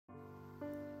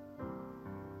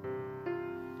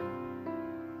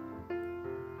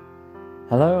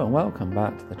Hello and welcome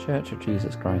back to the Church of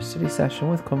Jesus Christ study session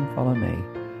with Come Follow Me.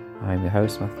 I'm your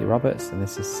host Matthew Roberts and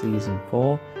this is Season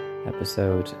 4,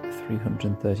 Episode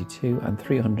 332 and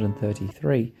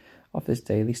 333 of this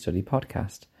daily study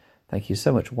podcast. Thank you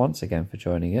so much once again for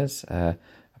joining us.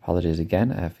 Apologies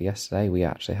again for yesterday. We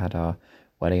actually had our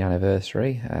wedding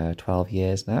anniversary, 12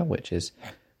 years now, which is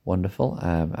wonderful,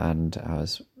 and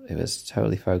it was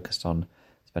totally focused on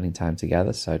spending time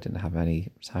together, so I didn't have any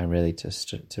time really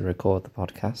to record the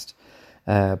podcast.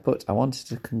 But I wanted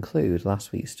to conclude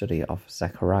last week's study of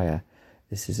Zechariah.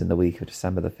 This is in the week of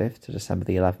December the 5th to December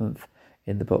the 11th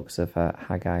in the books of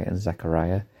Haggai and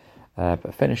Zechariah.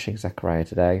 But finishing Zechariah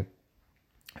today,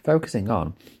 focusing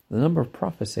on the number of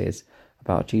prophecies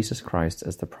about Jesus Christ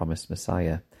as the promised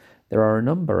Messiah. There are a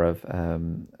number of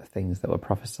things that were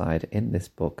prophesied in this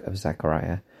book of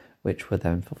Zechariah, which were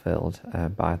then fulfilled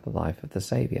by the life of the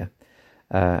Saviour.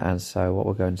 And so what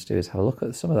we're going to do is have a look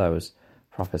at some of those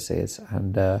prophecies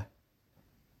and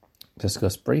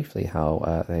discuss briefly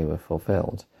how they were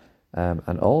fulfilled.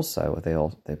 And also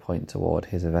they point toward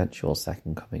his eventual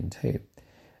second coming too,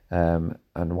 and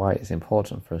why it's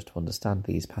important for us to understand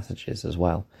these passages as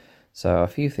well. So a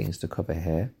few things to cover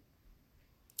here.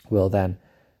 We'll then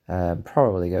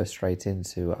probably go straight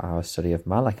into our study of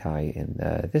Malachi in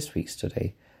this week's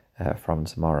study, from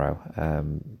tomorrow,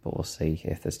 but we'll see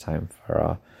if there's time for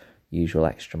our usual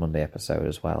extra Monday episode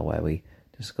as well, where we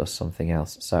discuss something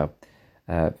else. So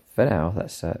for now,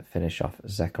 let's finish off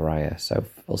Zechariah. So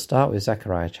we'll start with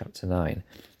Zechariah chapter 9,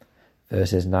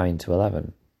 verses 9 to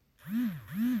 11.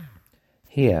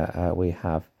 Here we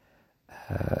have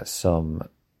some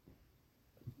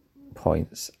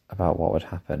points about what would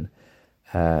happen.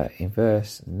 In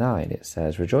verse 9 it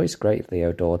says, "Rejoice greatly,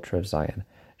 O daughter of Zion.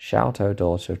 Shout, O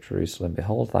daughter of Jerusalem,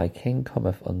 behold, thy king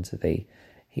cometh unto thee.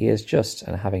 He is just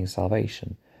and having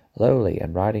salvation, lowly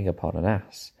and riding upon an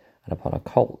ass, and upon a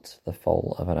colt, the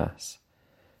foal of an ass."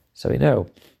 So we know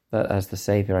that as the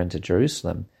Saviour entered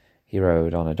Jerusalem, he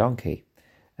rode on a donkey.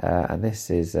 And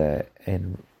this is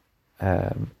in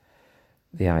the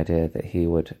idea that he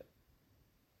would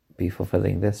be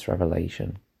fulfilling this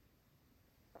revelation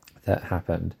that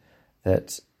happened,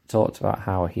 that talked about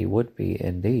how he would be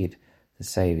indeed the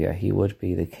Saviour, he would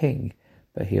be the king,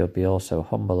 but he would be also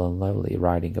humble and lowly,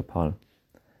 riding upon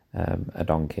a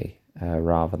donkey,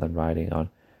 rather than riding on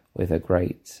with a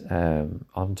great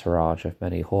entourage of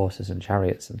many horses and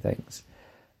chariots and things.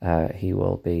 He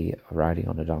will be riding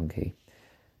on a donkey.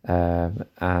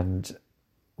 And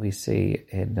we see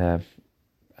in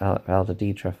Elder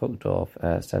Dietrich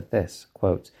Uchtdorf said this,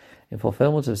 quote, "In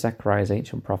fulfillment of Zechariah's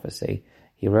ancient prophecy,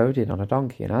 he rode in on a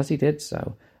donkey, and as he did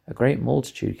so, a great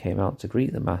multitude came out to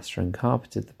greet the Master and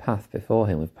carpeted the path before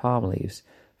him with palm leaves,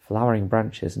 flowering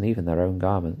branches, and even their own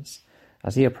garments.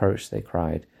 As he approached, they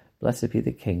cried, 'Blessed be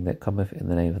the King that cometh in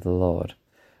the name of the Lord.'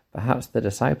 Perhaps the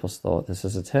disciples thought this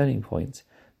was a turning point,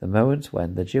 the moment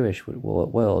when the Jewish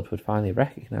world would finally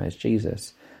recognize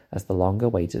Jesus as the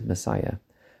long-awaited Messiah.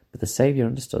 But the Saviour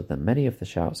understood that many of the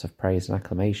shouts of praise and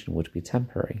acclamation would be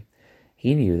temporary.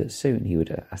 He knew that soon he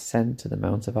would ascend to the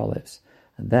Mount of Olives,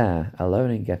 and there, alone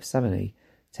in Gethsemane,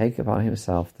 take upon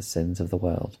himself the sins of the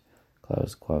world."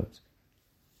 Close quote.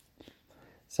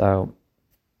 So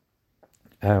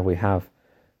we have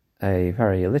a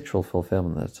very literal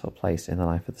fulfillment that took place in the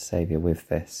life of the Saviour with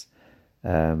this.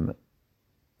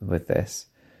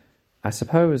 I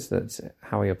suppose that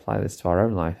how we apply this to our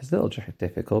own life is a little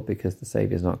difficult, because the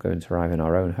Saviour is not going to arrive in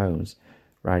our own homes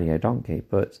riding a donkey.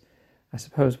 But I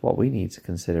suppose what we need to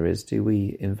consider is, do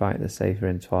we invite the Saviour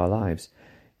into our lives,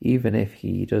 even if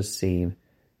he does seem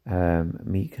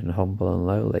meek and humble and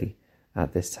lowly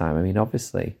at this time? I mean,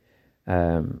 obviously,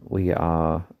 we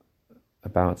are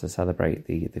about to celebrate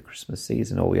the Christmas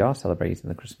season, or we are celebrating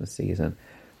the Christmas season,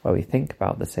 where we think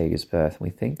about the Saviour's birth, and we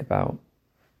think about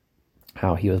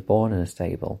how he was born in a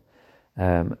stable.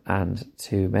 And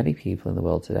to many people in the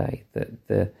world today,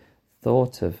 the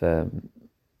thought of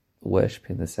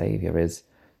worshipping the Saviour is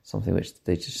something which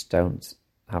they just don't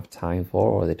have time for,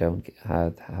 or they don't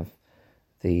have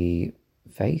the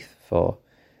faith for.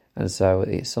 And so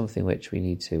it's something which we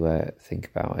need to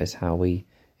think about, is how we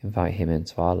invite him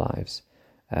into our lives,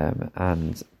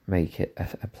 and make it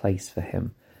a place for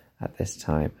him at this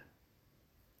time.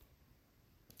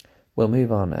 We'll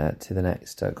move on to the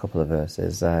next couple of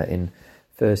verses. In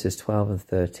verses 12 and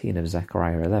 13 of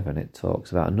Zechariah 11, it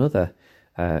talks about another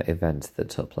event that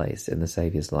took place in the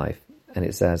Saviour's life. And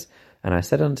it says, "And I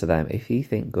said unto them, If ye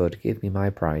think good, give me my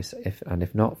price, and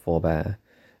if not, forbear.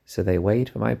 So they weighed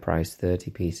for my price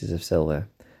 30 pieces of silver.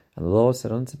 And the Lord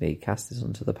said unto me, Cast this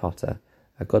unto the potter,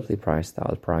 a goodly price thou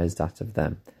hast prized out of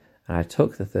them. And I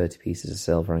took the 30 pieces of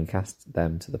silver and cast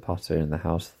them to the potter in the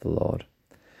house of the Lord.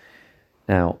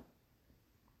 Now,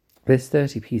 this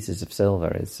 30 pieces of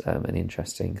silver is an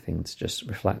interesting thing to just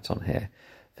reflect on here.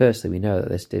 Firstly, we know that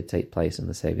this did take place in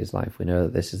the Saviour's life. We know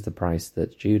that this is the price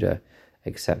that Judah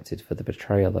accepted for the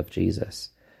betrayal of Jesus.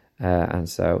 And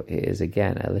so it is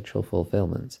again a literal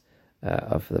fulfillment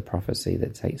of the prophecy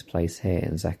that takes place here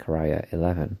in Zechariah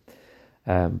 11.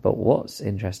 But what's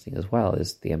interesting as well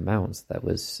is the amount that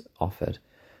was offered.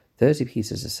 30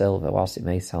 pieces of silver, whilst it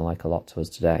may sound like a lot to us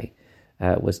today,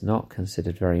 was not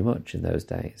considered very much in those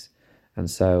days. And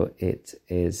so it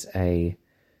is a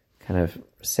kind of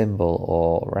symbol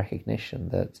or recognition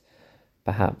that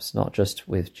perhaps not just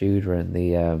with Judah and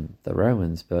the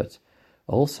Romans, but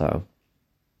also,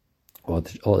 or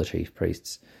the chief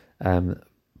priests,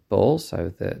 but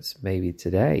also that maybe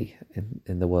today,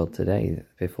 in the world today,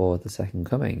 before the second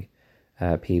coming,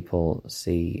 people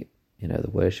see, the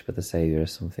worship of the Saviour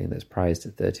as something that's prized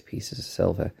at 30 pieces of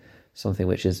silver, something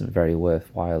which isn't very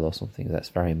worthwhile or something that's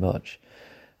very much,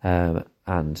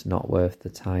 and not worth the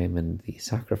time and the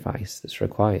sacrifice that's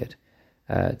required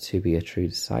to be a true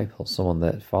disciple, someone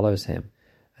that follows him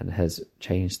and has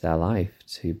changed their life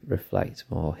to reflect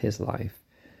more his life.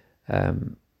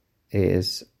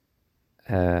 Is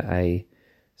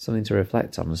something to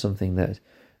reflect on, and something that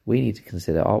we need to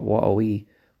consider.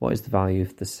 What is the value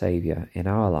of the Saviour in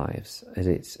our lives? Is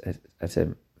it at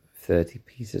 30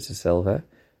 pieces of silver,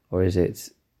 or is it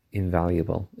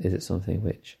invaluable? Is it something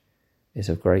which is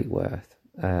of great worth?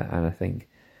 And I think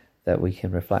that we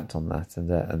can reflect on that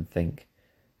and think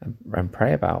and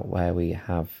pray about where we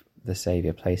have the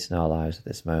Saviour placed in our lives at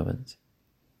this moment.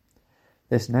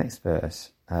 This next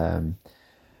verse kind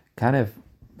of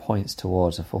points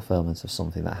towards a fulfillment of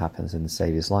something that happens in the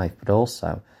Saviour's life, but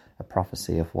also a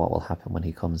prophecy of what will happen when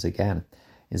he comes again.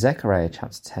 In Zechariah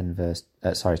chapter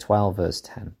 12, verse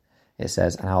 10, it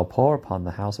says, "And I will pour upon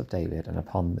the house of David and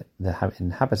upon the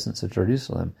inhabitants of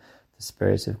Jerusalem the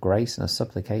spirit of grace and of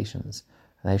supplications,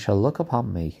 and they shall look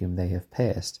upon me whom they have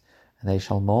pierced, and they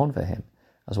shall mourn for him,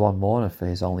 as one mourneth for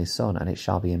his only son, and it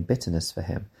shall be in bitterness for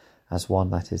him, as one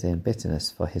that is in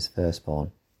bitterness for his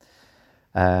firstborn."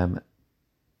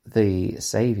 The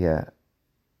Saviour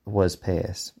was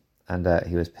pierced, and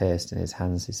he was pierced in his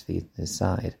hands, his feet, and his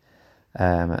side.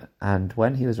 And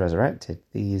when he was resurrected,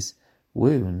 these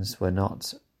blemishes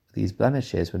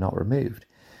were not removed.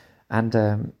 And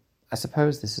I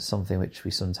suppose this is something which we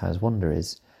sometimes wonder,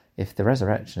 is if the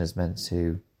resurrection is meant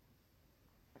to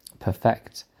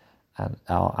perfect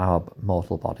our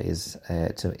mortal bodies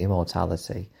to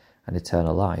immortality and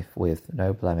eternal life with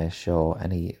no blemish or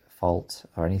any fault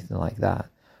or anything like that,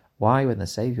 why, when the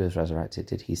Saviour was resurrected,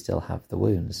 did he still have the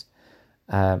wounds?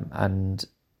 And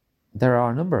there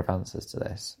are a number of answers to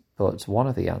this, but one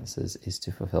of the answers is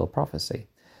to fulfill prophecy.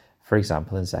 For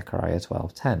example, in Zechariah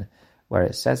 12:10, where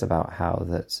it says about how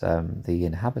that the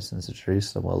inhabitants of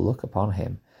Jerusalem will look upon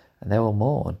him and they will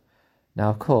mourn. Now,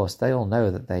 of course, they all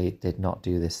know that they did not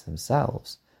do this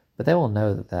themselves, but they will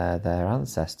know that their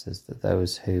ancestors, that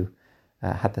those who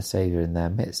had the Saviour in their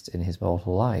midst in his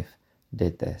mortal life,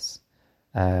 did this.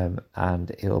 And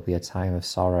it will be a time of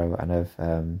sorrow and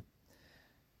of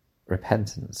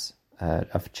repentance,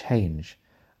 of change,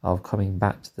 of coming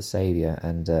back to the Saviour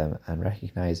and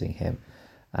recognising him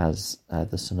as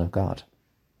the Son of God.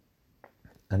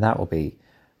 And that will be,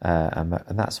 and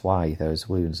that's why those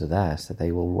wounds are there, so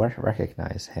they will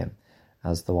recognise him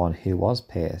as the one who was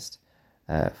pierced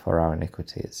for our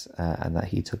iniquities, and that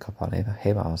he took upon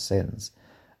him our sins.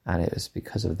 And it was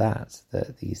because of that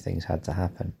these things had to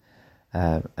happen.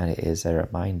 And it is a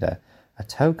reminder, a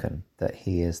token that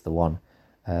he is the one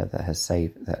that has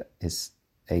saved, that is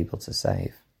able to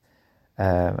save.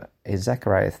 In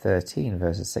Zechariah 13,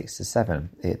 verses 6 to 7,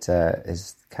 it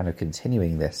is kind of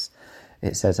continuing this.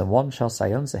 It says, "And one shall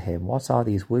say unto him, What are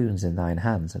these wounds in thine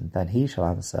hands? And then he shall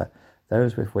answer,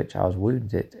 Those with which I was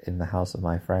wounded in the house of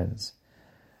my friends."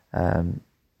 And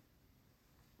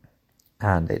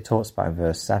it talks about in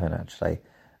verse 7, actually,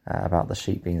 about the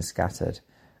sheep being scattered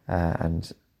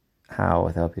and how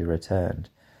they'll be returned.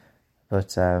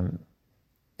 But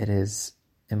it is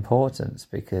important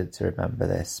to remember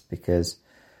this, because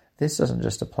this doesn't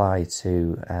just apply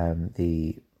to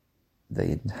the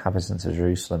inhabitants of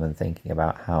Jerusalem and thinking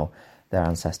about how their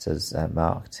ancestors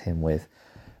marked him with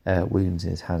wounds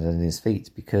in his hands and in his feet,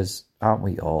 because aren't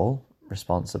we all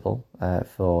responsible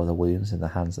for the wounds in the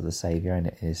hands of the Saviour and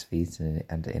in his feet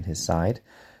and in his side?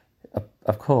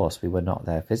 Of course, we were not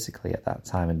there physically at that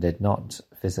time and did not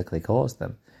physically cause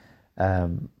them,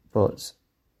 but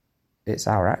it's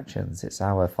our actions, it's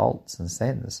our faults and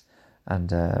sins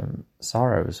and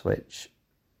sorrows which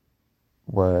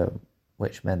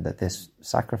which meant that this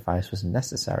sacrifice was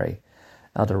necessary.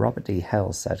 Elder Robert D.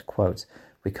 Hales said, quote,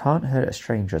 "We can't hurt a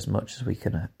stranger as much as we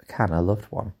can a loved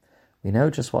one. We know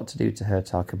just what to do to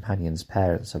hurt our companions,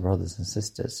 parents, or brothers and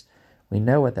sisters. We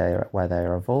know where they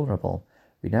are vulnerable.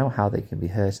 We know how they can be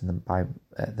hurt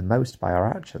the most by our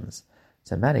actions.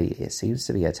 To many, it seems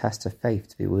to be a test of faith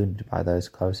to be wounded by those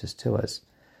closest to us."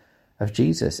 Of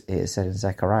Jesus, it is said in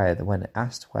Zechariah that when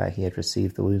asked where he had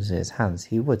received the wounds in his hands,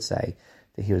 he would say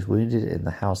that he was wounded in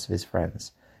the house of his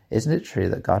friends. Isn't it true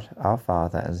that God, our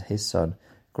Father, and his Son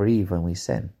grieve when we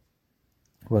sin?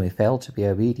 When we fail to be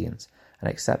obedient and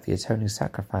accept the atoning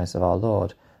sacrifice of our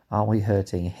Lord, aren't we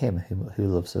hurting him who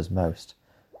loves us most?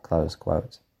 Close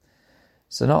quote.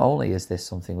 So not only is this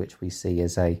something which we see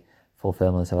as a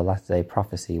fulfillment of a latter-day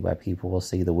prophecy where people will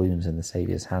see the wounds in the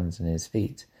Saviour's hands and his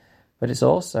feet, but it's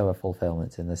also a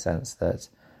fulfillment in the sense that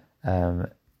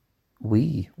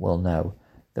we will know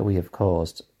that we have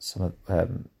caused some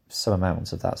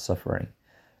amount of that suffering.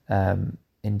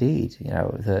 Indeed,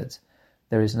 that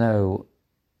there is no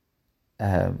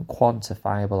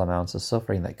quantifiable amount of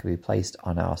suffering that can be placed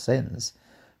on our sins,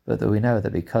 but that we know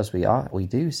that because we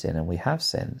do sin and we have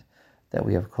sinned, that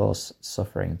we have caused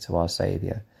suffering to our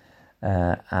Saviour,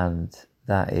 and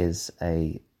that's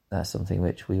something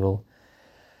which we will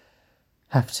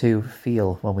have to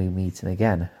feel when we meet him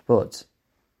again. But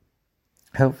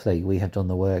hopefully we have done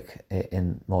the work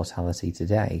in mortality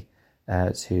today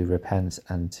to repent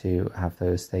and to have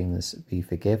those things be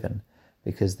forgiven,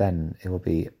 because then it will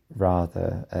be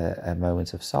rather a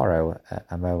moment of sorrow,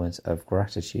 a moment of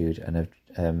gratitude and of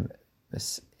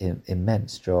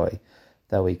immense joy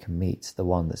that we can meet the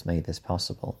one that's made this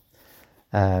possible.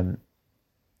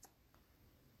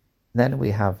 Then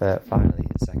we have finally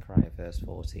Zechariah verse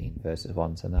 14, verses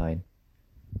 1 to 9.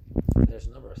 There's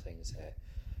a number of things here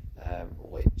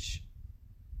which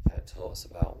talks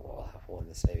about what will happen when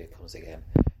the Saviour comes again,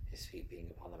 his feet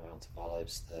being upon the Mount of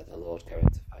Olives, the Lord going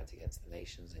to fight against the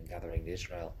nations and gathering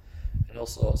Israel, and all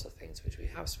sorts of things which we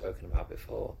have spoken about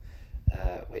before,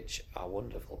 which are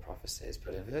wonderful prophecies.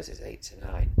 But in verses 8 to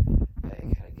 9,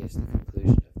 it kind of gives the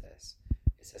conclusion of this.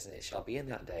 It says, "And it shall be in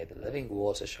that day that living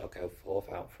water shall go forth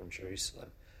out from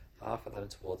Jerusalem, half of them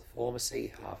toward the former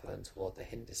sea, half of them toward the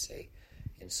hinder sea.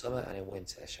 In summer and in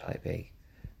winter shall it be.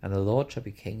 And the Lord shall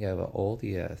be king over all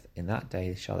the earth. In that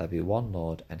day shall there be one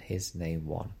Lord, and his name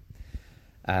one."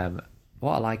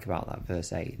 What I like about that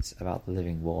verse 8, about the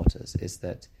living waters, is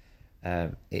that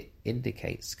it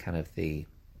indicates kind of the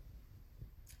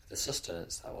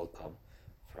sustenance that will come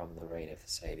from the reign of the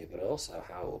Saviour, but also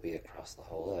how it will be across the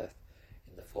whole earth,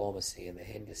 in the former sea and the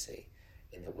hinder sea,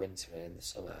 in the winter and in the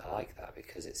summer. I like that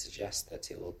because it suggests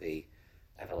that it will be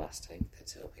everlasting,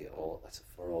 that it will be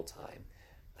for all time,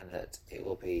 and that it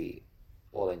will be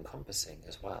all-encompassing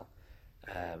as well,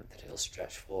 that it will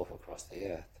stretch forth across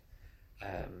the earth.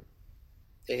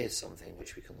 It is something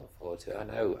which we can look forward to. I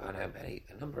know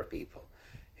a number of people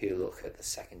who look at the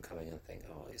second coming and think,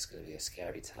 oh, it's going to be a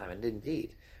scary time. And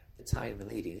indeed, the time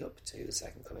leading up to the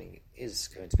second coming is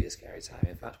going to be a scary time.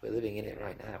 In fact, we're living in it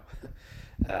right now.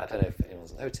 I don't know if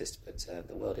anyone's noticed, but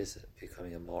the world is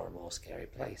becoming a more and more scary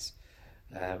place.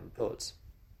 But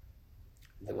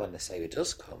when the Saviour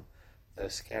does come,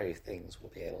 those scary things will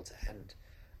be able to end,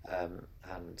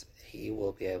 and he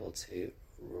will be able to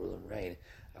rule and reign.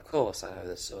 Of course, I know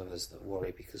there's some of us that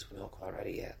worry because we're not quite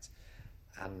ready yet,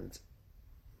 and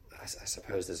I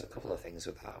suppose there's a couple of things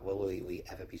with that. Will we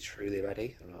ever be truly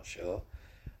ready? I'm not sure,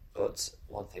 but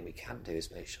one thing we can do is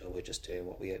make sure we're just doing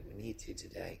what we need to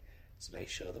today to make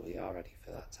sure that we are ready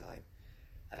for that time,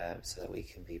 so that we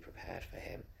can be prepared for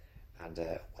him and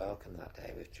welcome that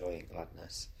day with joy and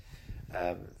gladness.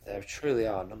 There truly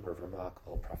are a number of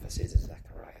remarkable prophecies in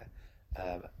Zechariah,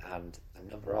 and a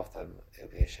number of them it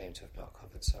would be a shame to have not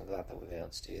covered, so I'm glad that we'll be able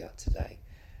to do that today.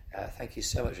 Thank you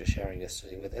so much for sharing your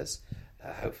study with us.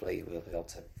 Hopefully we'll be able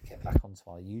to get back onto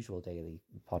our usual daily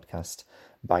podcast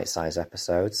bite-sized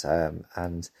episodes,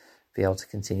 and be able to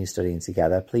continue studying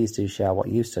together. Please do share what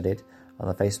you studied on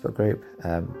the Facebook group.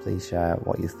 Please share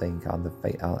what you think on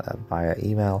via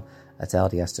email at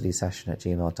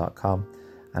ldsstudysession@gmail.com.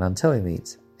 And until we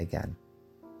meet again.